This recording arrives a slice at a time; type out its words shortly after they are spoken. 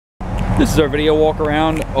This is our video walk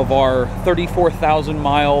around of our 34,000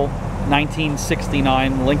 mile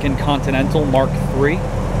 1969 Lincoln Continental Mark III.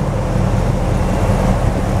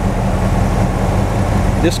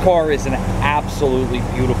 This car is in absolutely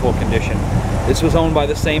beautiful condition. This was owned by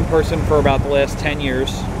the same person for about the last 10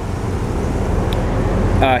 years.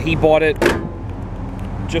 He bought it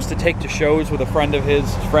just to take to shows with a friend of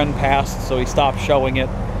his. His friend passed, so he stopped showing it.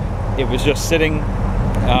 It was just sitting.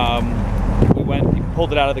 He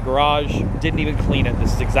pulled it out of the garage, didn't even clean it.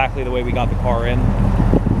 This is exactly the way we got the car in.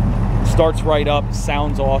 Starts right up,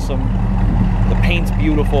 sounds awesome. The paint's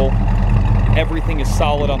beautiful. Everything is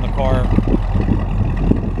solid on the car.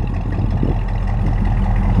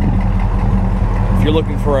 If you're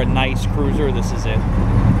looking for a nice cruiser, this is it.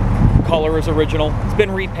 Color is original. It's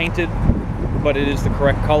been repainted, but it is the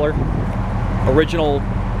correct color. Original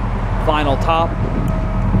vinyl top.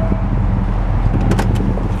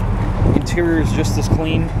 Interior is just as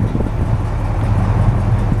clean.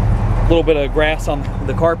 A little bit of grass on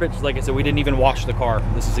the carpet. Like I said, we didn't even wash the car.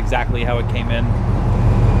 This is exactly how it came in.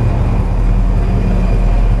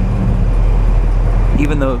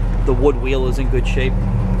 Even though the wood wheel is in good shape.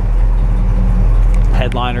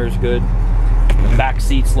 Headliner is good. The back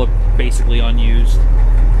seats look basically unused.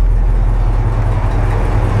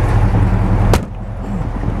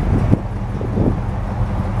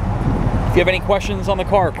 If you have any questions on the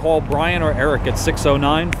car, call Brian or Eric at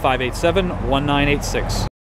 609-587-1986.